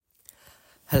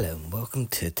Hello and welcome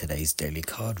to today's daily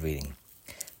card reading.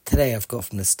 Today I've got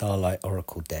from the Starlight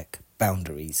Oracle deck,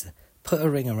 Boundaries. Put a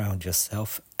ring around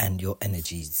yourself and your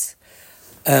energies.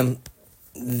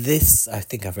 This I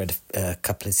think I've read a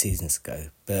couple of seasons ago,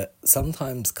 but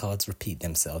sometimes cards repeat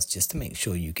themselves just to make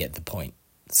sure you get the point.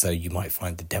 So you might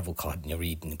find the Devil card in your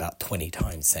reading about 20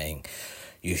 times saying,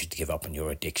 you should give up on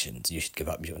your addictions, you should give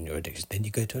up on your addictions. Then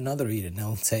you go to another reader and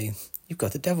they'll say, you've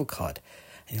got the Devil card.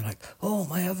 And you're like, oh,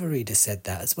 my other reader said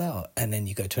that as well. And then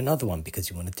you go to another one because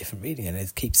you want a different reading and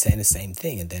it keeps saying the same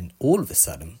thing. And then all of a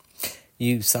sudden,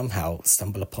 you somehow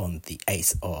stumble upon the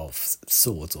Ace of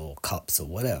Swords or Cups or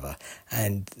whatever.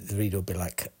 And the reader will be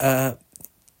like,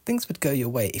 things would go your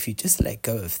way if you just let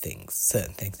go of things,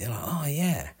 certain things. You're like, oh,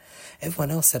 yeah.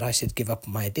 Everyone else said I should give up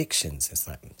on my addictions. It's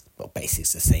like, well, basically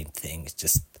it's the same thing. It's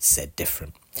just said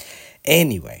different.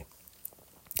 Anyway,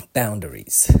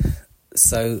 boundaries.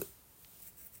 So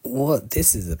what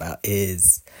this is about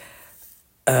is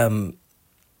not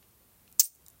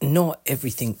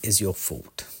everything is your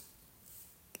fault.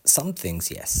 Some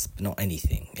things, yes, but not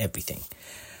anything, everything.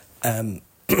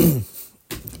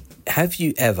 Have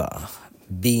you ever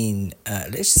been,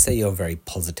 let's just say you're a very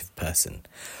positive person,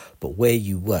 but where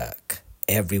you work,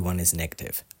 everyone is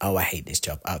negative. Oh, I hate this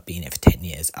job. I've been here for 10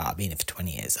 years. I've been here for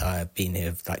 20 years. I've been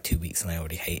here for like 2 weeks and I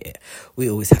already hate it.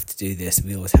 We always have to do this.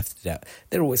 We always have to do that.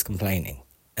 They're always complaining.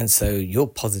 And so your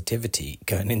positivity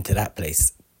going into that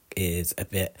place is a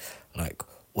bit like,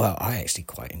 well, I actually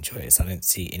quite enjoy it. So I don't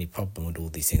see any problem with all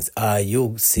these things.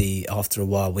 You'll see after a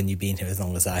while when you've been here as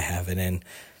long as I have, and then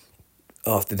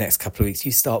after the next couple of weeks,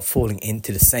 you start falling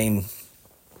into the same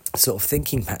sort of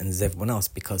thinking patterns as everyone else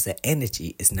because their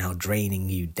energy is now draining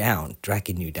you down,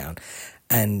 dragging you down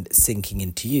and sinking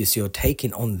into you. So you're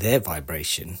taking on their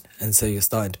vibration. And so you're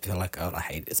starting to feel like, oh, I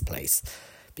hate this place,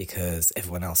 because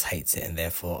everyone else hates it and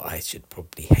therefore I should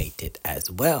probably hate it as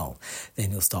well.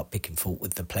 Then you'll start picking fault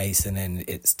with the place and then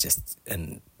it's just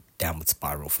a downward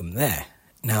spiral from there.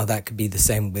 Now that could be the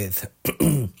same with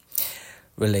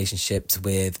relationships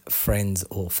with friends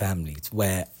or families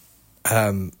where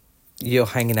you're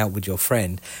hanging out with your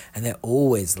friend and they're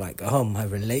always like, oh, my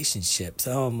relationships,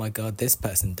 oh my God, this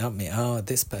person dumped me, oh,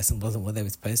 this person wasn't what they were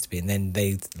supposed to be. And then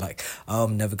they like, oh,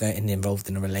 I'm never going to get involved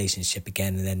in a relationship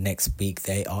again. And then next week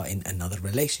they are in another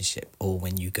relationship. Or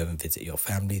when you go and visit your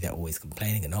family, they're always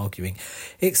complaining and arguing,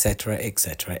 etc.,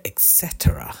 etc.,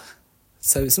 etc.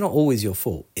 So it's not always your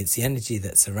fault. It's the energy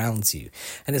that surrounds you.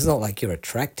 And it's not like you're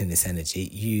attracting this energy.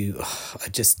 You are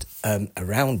just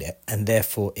around it and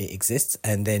therefore it exists.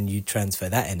 And then you transfer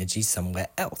that energy somewhere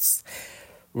else.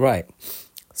 Right.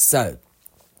 So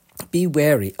be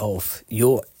wary of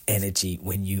your energy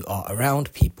when you are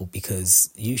around people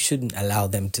because you shouldn't allow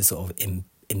them to sort of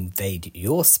invade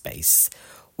your space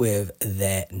with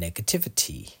their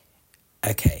negativity.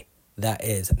 Okay, that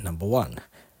is number one.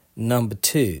 Number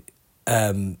two.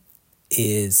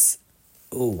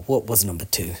 What was number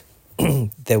two?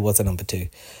 There was a number two,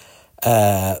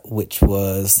 which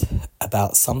was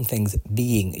about some things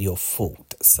being your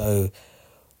fault. So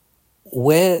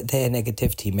where their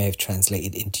negativity may have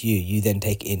translated into you, you then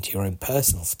take it into your own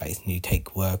personal space and you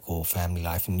take work or family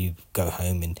life and you go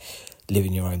home and live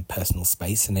in your own personal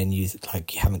space, and then you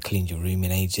haven't cleaned your room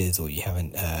in ages, or you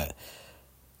haven't,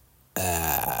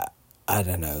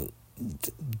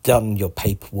 done your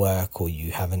paperwork, or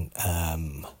you haven't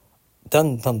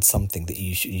done something that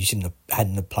you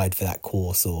hadn't applied for that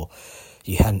course, or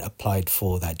you hadn't applied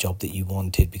for that job that you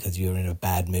wanted because you were in a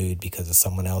bad mood because of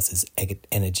someone else's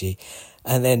energy.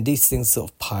 And then these things sort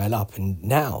of pile up, and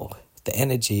now the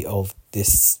energy of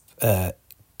this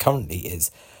currently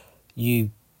is you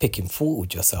picking fault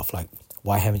with yourself, like,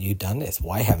 why haven't you done this?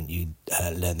 Why haven't you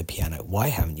learned the piano? Why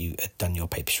haven't you done your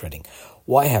paper shredding?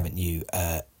 Why haven't you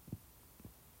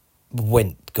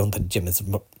gone to the gym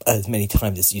as many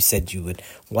times as you said you would?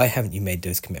 Why haven't you made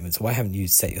those commitments? Why haven't you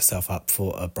set yourself up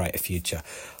for a brighter future?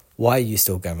 Why are you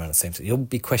still going around the same thing? You'll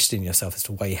be questioning yourself as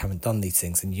to why you haven't done these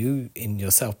things, and you in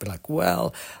yourself be like,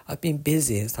 well, I've been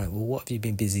busy. It's like, well, what have you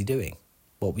been busy doing?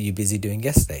 What were you busy doing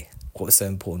yesterday? What was so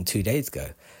important 2 days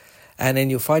ago? And then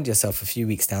you'll find yourself a few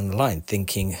weeks down the line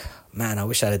thinking, man, I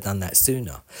wish I'd have done that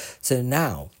sooner. So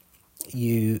now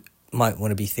you might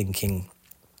want to be thinking,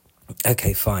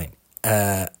 okay, fine.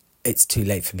 It's too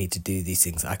late for me to do these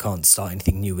things. I can't start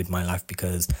anything new with my life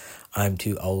because I'm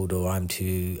too old or I'm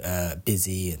too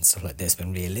busy and stuff like this.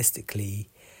 When realistically,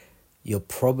 you're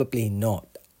probably not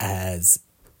as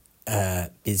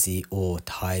busy or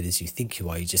tired as you think you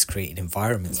are. You just create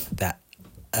environments that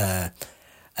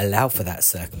allow for that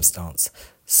circumstance.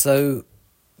 So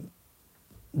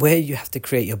where you have to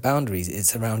create your boundaries,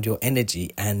 it's around your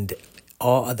energy, and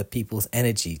Are other people's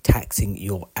energy taxing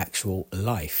your actual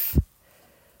life?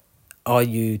 Are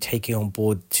you taking on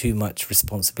board too much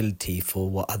responsibility for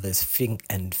what others think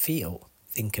and feel?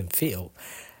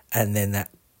 And then that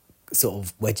sort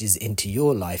of wedges into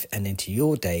your life and into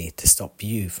your day to stop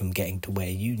you from getting to where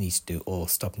you need to do, or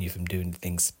stopping you from doing the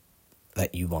things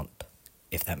that you want,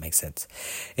 if that makes sense.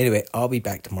 Anyway, I'll be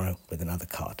back tomorrow with another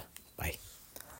card. Bye.